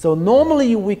 So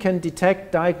normally we can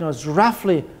diagnose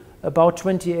roughly about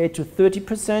 28 to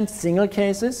 30% single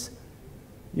cases.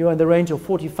 You're in the range of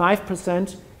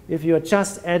 45%. If you're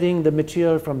just adding the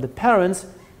material from the parents,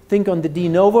 think on the de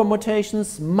novo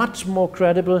mutations, much more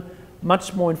credible,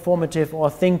 much more informative, or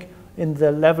think in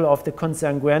the level of the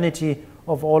consanguinity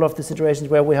of all of the situations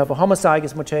where we have a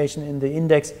homozygous mutation in the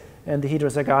index and the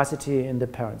heterozygosity in the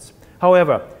parents.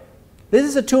 However, this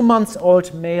is a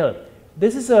 2-month-old male.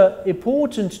 This is an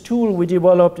important tool we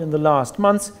developed in the last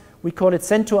months. We call it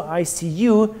Cento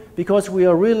ICU because we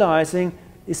are realizing,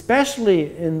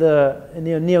 especially in the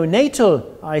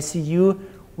neonatal ICU,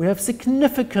 we have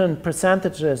significant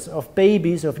percentages of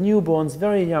babies, of newborns,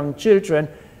 very young children,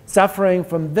 suffering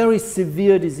from very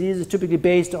severe diseases, typically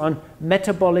based on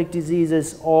metabolic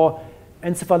diseases or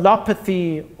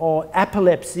encephalopathy or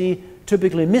epilepsy,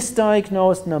 typically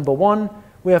misdiagnosed, number 1.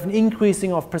 We have an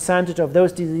increasing of percentage of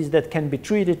those diseases that can be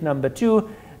treated, number 2.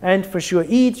 And for sure,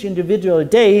 each individual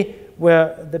day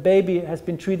where the baby has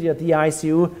been treated at the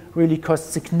ICU really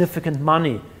costs significant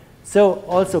money. So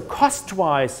also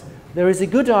cost-wise, there is a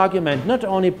good argument, not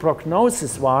only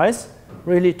prognosis-wise,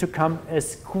 really to come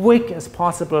as quick as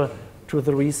possible to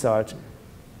the result.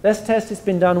 This test has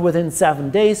been done within 7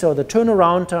 days, so the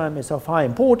turnaround time is of high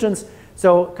importance.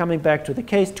 So coming back to the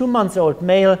case, 2-month-old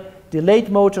male, delayed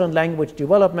motor and language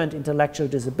development, intellectual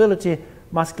disability,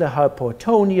 muscular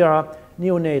hypotonia,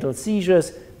 neonatal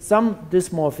seizures, some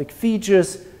dysmorphic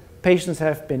features. Patients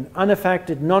have been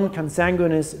unaffected,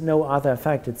 non-consanguineous, no other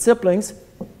affected siblings.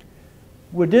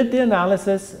 We did the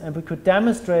analysis and we could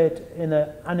demonstrate in an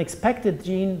unexpected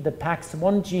gene, the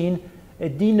PAX1 gene, a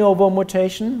de novo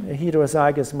mutation, a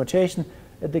heterozygous mutation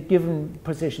at the given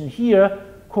position here,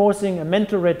 causing a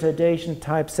mental retardation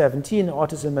type 17,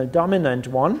 autosomal dominant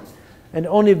one. And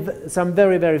only some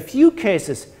very, very few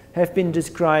cases have been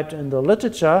described in the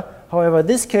literature. However,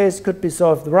 this case could be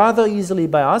solved rather easily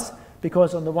by us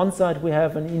because on the one side we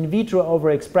have an in vitro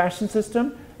overexpression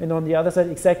system, and on the other side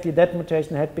exactly that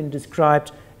mutation had been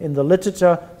described in the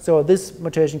literature. So this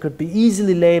mutation could be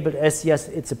easily labeled as, yes,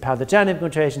 it's a pathogenic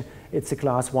mutation, it's a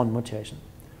class 1 mutation.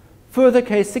 Further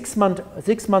case, 6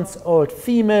 months old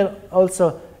female,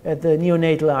 also at the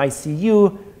neonatal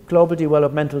ICU, global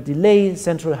developmental delay,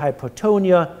 central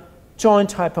hypotonia,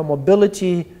 joint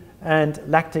hypermobility, and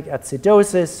lactic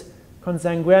acidosis,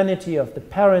 consanguinity of the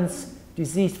parents,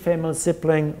 deceased female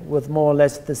sibling with more or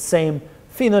less the same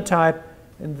phenotype,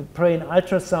 in the brain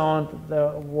ultrasound,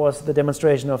 there was the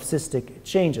demonstration of cystic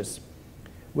changes.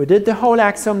 We did the whole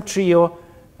exome trio,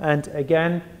 and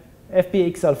again,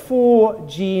 FBXL4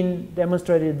 gene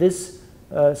demonstrated this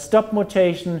stop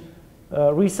mutation,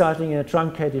 resulting in a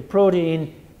truncated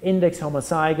protein, index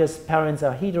homozygous, parents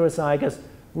are heterozygous,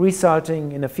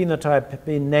 resulting in a phenotype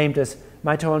being named as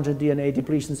mitochondrial DNA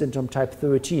depletion syndrome type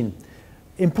 13.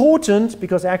 Important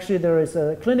because actually there is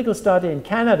a clinical study in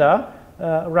Canada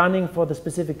running for the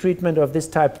specific treatment of this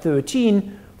type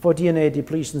 13 for DNA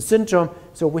depletion syndrome.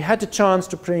 So we had the chance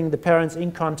to bring the parents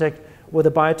in contact with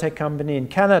a biotech company in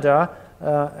Canada,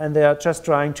 and they are just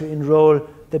trying to enroll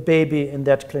the baby in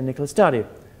that clinical study.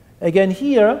 Again,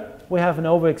 here we have an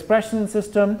overexpression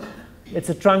system. It's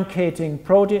a truncating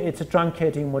protein, it's a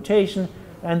truncating mutation,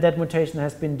 and that mutation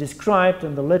has been described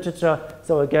in the literature.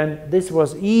 So again, this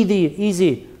was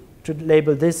easy to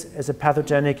label this as a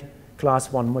pathogenic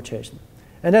class 1 mutation.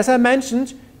 And as I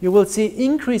mentioned, you will see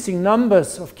increasing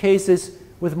numbers of cases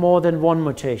with more than one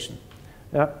mutation.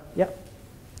 Yeah.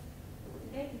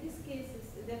 Like this case is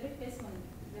the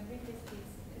previous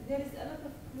case. There is a lot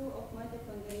of clue of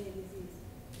mitochondrial disease,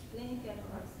 clinical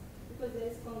cause, because there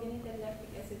is congenital lactic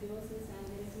acidosis and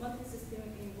there is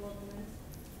multisystemic involvement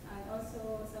and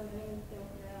also some element of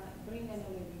the brain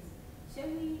anomalies. Shall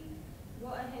we go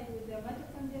ahead with the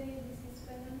mitochondrial disease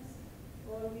balance,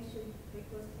 or we should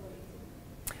request for it?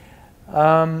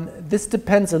 This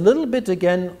depends a little bit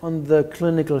again on the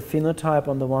clinical phenotype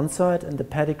on the one side and the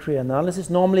pedigree analysis.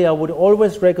 Normally I would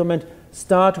always recommend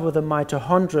start with a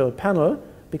mitochondrial panel,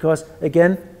 because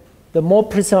again, the more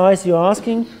precise you're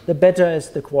asking, the better is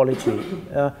the quality.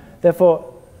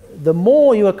 Therefore, the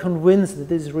more you are convinced that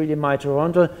this is really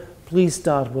mitochondrial, please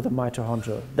start with a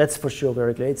mitochondrial. That's for sure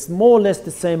very clear. It's more or less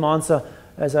the same answer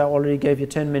as I already gave you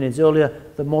 10 minutes earlier.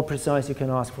 The more precise you can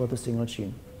ask for the single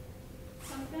gene.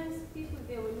 Sometimes people,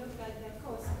 they will look at the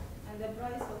cost and the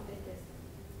price of the test.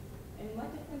 In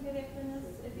mitochondrial clonus,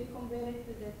 if you compare it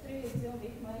to the 3 exome,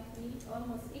 it might be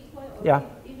almost equal, or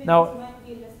even now, it might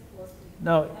be less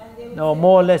costly. No,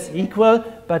 more or less equal.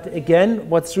 But again,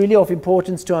 what's really of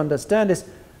importance to understand is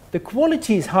the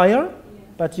quality is higher,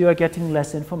 but you are getting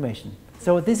less information.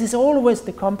 So this is always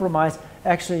the compromise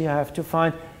actually you have to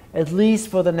find, at least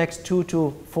for the next 2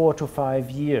 to 4 to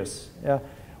 5 years.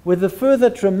 With the further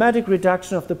dramatic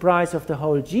reduction of the price of the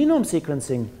whole genome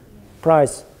sequencing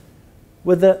price,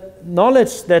 with the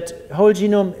knowledge that whole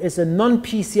genome is a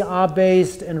non-PCR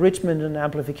based enrichment and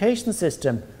amplification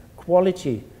system,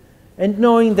 quality, and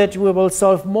knowing that we will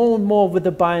solve more and more with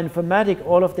the bioinformatic,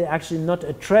 all of the actually not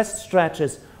addressed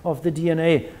stretches of the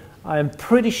DNA, I'm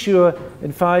pretty sure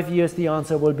in 5 years the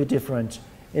answer will be different.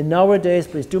 And nowadays,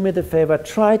 please do me the favor,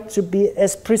 try to be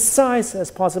as precise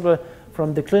as possible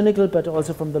from the clinical but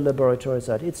also from the laboratory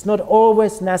side. It's not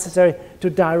always necessary to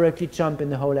directly jump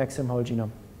in the whole exome, whole genome.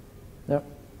 Yeah.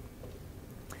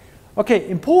 Okay,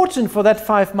 important for that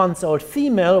 5-month-old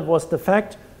female was the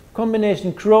fact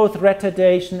combination growth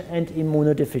retardation and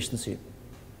immunodeficiency.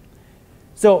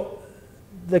 So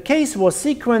the case was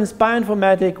sequenced,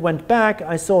 bioinformatic went back,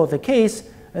 I saw the case,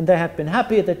 and they had been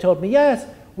happy. They told me, yes,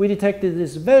 we detected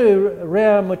this very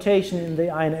rare mutation in the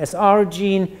INSR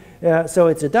gene, so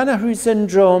it's a Danaher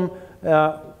syndrome.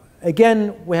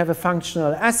 Again, we have a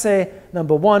functional assay,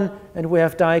 number 1, and we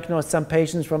have diagnosed some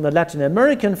patients from the Latin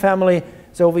American family,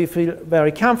 so we feel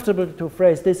very comfortable to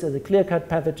phrase this as a clear-cut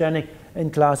pathogenic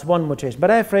and class 1 mutation.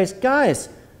 But I phrased, guys,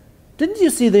 didn't you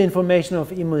see the information of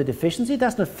immunodeficiency? It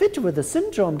does not fit with the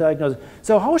syndrome diagnosis.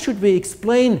 So how should we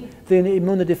explain the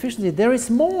immunodeficiency? There is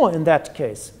more in that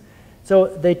case. So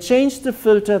they changed the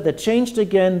filter, they changed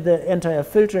again the entire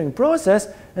filtering process,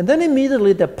 and then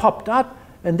immediately they popped up,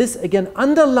 and this again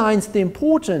underlines the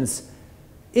importance.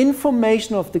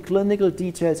 Information of the clinical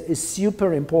details is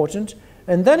super important,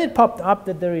 and then it popped up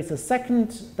that there is a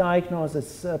second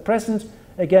diagnosis present,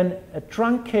 again a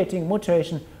truncating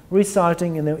mutation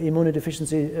resulting in the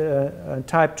immunodeficiency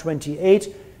type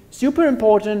 28. Super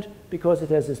important because it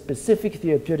has a specific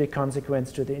therapeutic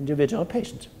consequence to the individual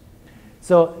patient.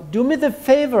 So do me the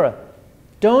favor,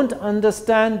 don't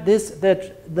understand this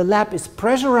that the lab is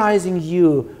pressurizing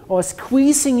you or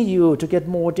squeezing you to get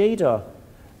more data.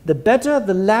 The better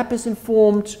the lab is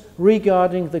informed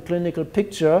regarding the clinical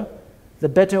picture, the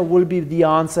better will be the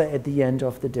answer at the end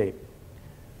of the day.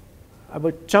 I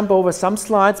will jump over some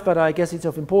slides, but I guess it's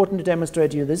of importance to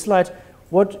demonstrate to you this slide.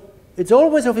 It's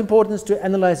always of importance to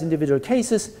analyze individual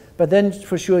cases, but then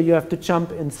for sure you have to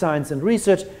jump in science and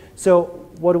research. So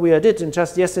what we did, and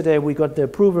just yesterday we got the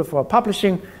approval for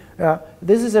publishing.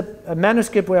 This is a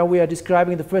manuscript where we are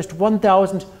describing the first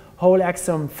 1,000 whole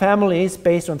exome families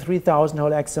based on 3,000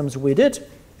 whole exomes we did.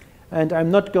 And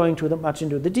I'm not going too much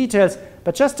into the details,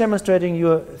 but just demonstrating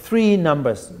you 3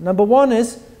 numbers. Number 1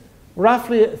 is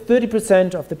roughly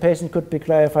 30% of the patient could be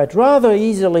clarified rather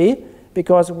easily,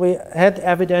 because we had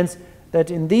evidence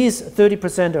that in these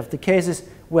 30% of the cases,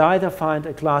 we either find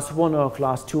a class 1 or a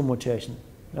class 2 mutation.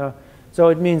 So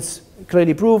it means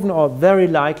clearly proven or very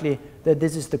likely that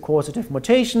this is the causative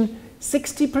mutation.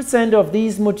 60% of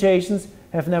these mutations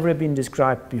have never been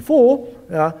described before.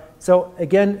 So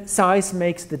again, size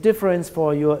makes the difference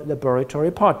for your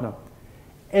laboratory partner.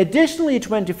 Additionally,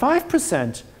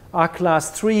 25% are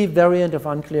class 3 variant of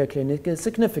unclear clinical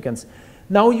significance.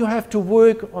 Now you have to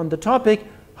work on the topic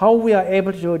how we are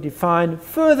able to define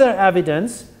further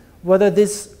evidence whether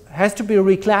this has to be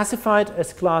reclassified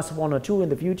as class 1 or 2 in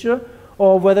the future,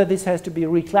 or whether this has to be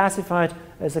reclassified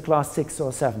as a class 6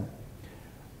 or 7.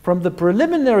 From the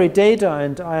preliminary data,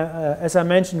 and as I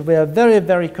mentioned, we are very,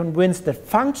 very convinced that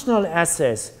functional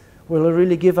assays will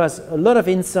really give us a lot of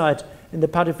insight in the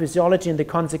pathophysiology and the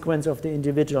consequence of the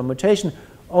individual mutation,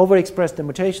 overexpress the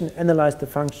mutation, analyze the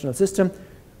functional system.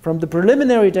 From the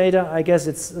preliminary data, I guess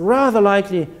it's rather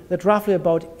likely that roughly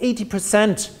about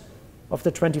 80% of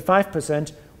the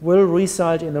 25% will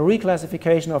result in a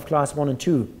reclassification of class 1 and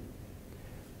 2.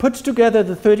 Put together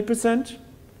the 30%,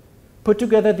 put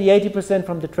together the 80%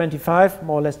 from the 25,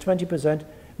 more or less 20%,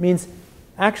 means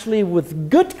actually with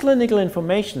good clinical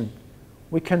information,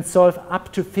 we can solve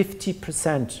up to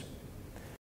 50%.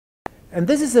 And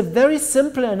this is a very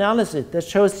simple analysis that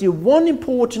shows you one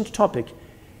important topic.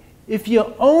 If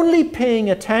you're only paying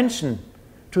attention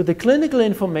to the clinical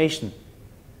information,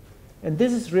 and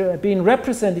this is being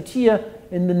represented here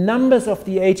in the numbers of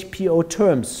the HPO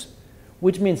terms,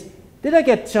 which means, did I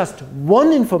get just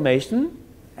one information,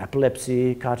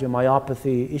 epilepsy,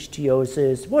 cardiomyopathy,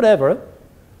 ichthyosis, whatever,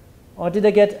 or did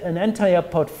I get an entire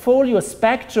portfolio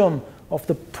spectrum of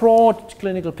the broad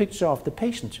clinical picture of the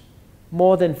patient?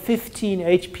 More than 15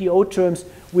 HPO terms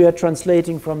we are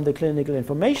translating from the clinical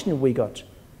information we got.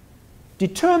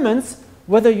 Determines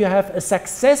whether you have a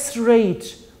success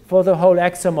rate for the whole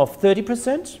exome of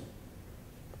 30%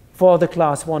 for the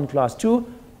class 1, class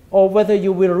 2, or whether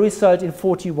you will result in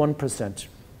 41%.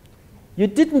 You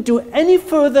didn't do any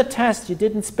further test, you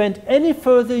didn't spend any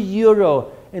further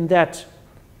euro in that.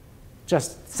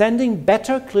 Just sending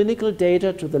better clinical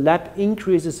data to the lab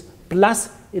increases plus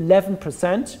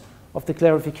 11% of the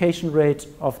clarification rate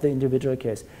of the individual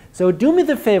case. So do me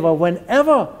the favor,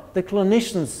 whenever the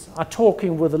clinicians are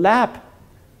talking with the lab,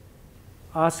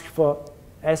 ask for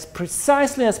as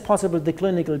precisely as possible the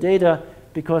clinical data,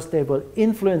 because they will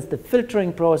influence the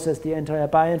filtering process, the entire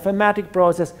bioinformatic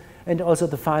process, and also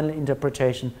the final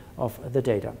interpretation of the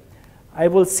data. I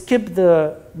will skip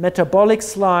the metabolic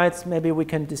slides. Maybe we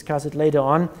can discuss it later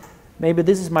on. Maybe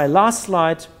this is my last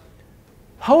slide.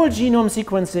 Whole genome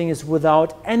sequencing is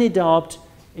without any doubt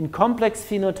in complex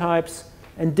phenotypes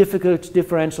and difficult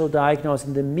differential diagnosis.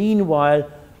 In the meanwhile,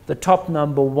 the top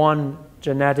 #1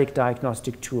 genetic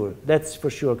diagnostic tool. That's for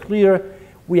sure clear.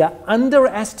 We are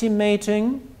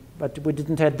underestimating, but we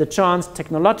didn't have the chance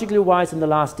technologically wise in the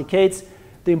last decades,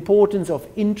 the importance of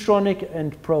intronic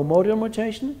and promodal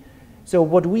mutation. So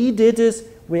what we did is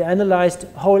we analyzed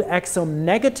whole exome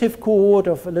negative cohort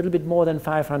of a little bit more than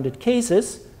 500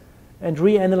 cases and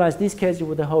reanalyzed these cases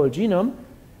with the whole genome.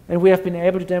 And we have been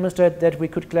able to demonstrate that we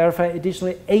could clarify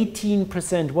additionally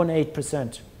 18%,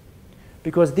 18%,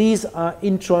 because these are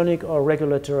intronic or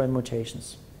regulatory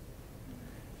mutations.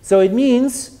 So it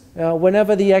means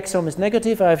whenever the exome is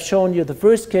negative, I've shown you the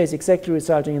first case exactly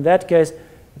resulting in that case,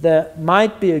 there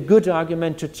might be a good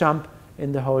argument to jump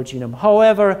in the whole genome.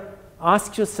 However,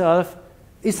 ask yourself,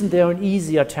 isn't there an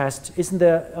easier test? Isn't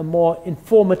there a more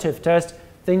informative test?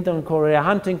 Think on Chorea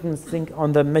Huntington's, think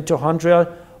on the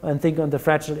mitochondrial, and think on the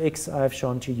Fragile X I've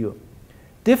shown to you.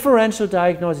 Differential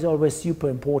diagnosis is always super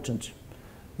important.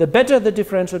 The better the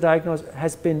differential diagnosis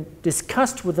has been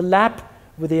discussed with the lab,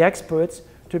 with the experts,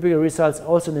 typically results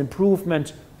also in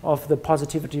improvement of the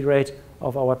positivity rate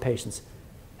of our patients.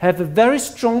 Have a very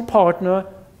strong partner.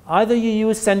 Either you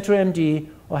use CenterMD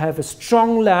or have a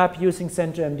strong lab using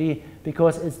CenterMD,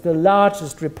 because it's the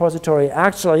largest repository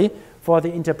actually for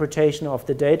the interpretation of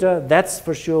the data. That's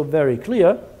for sure very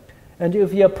clear. And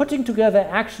if you are putting together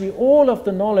actually all of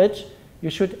the knowledge, you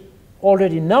should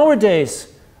already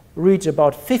nowadays reach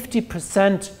about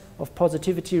 50% of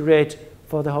positivity rate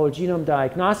for the whole genome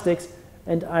diagnostics.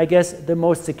 And I guess the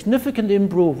most significant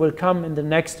improve will come in the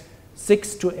next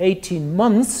 6 to 18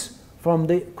 months from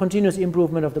the continuous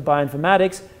improvement of the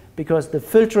bioinformatics, because the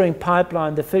filtering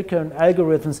pipeline, the filtering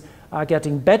algorithms are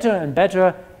getting better and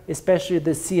better, especially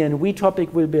the CNV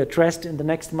topic will be addressed in the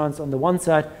next months on the one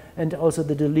side, and also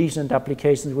the deletion and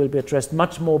applications will be addressed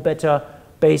much more better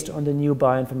based on the new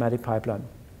bioinformatic pipeline.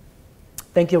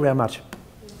 Thank you very much.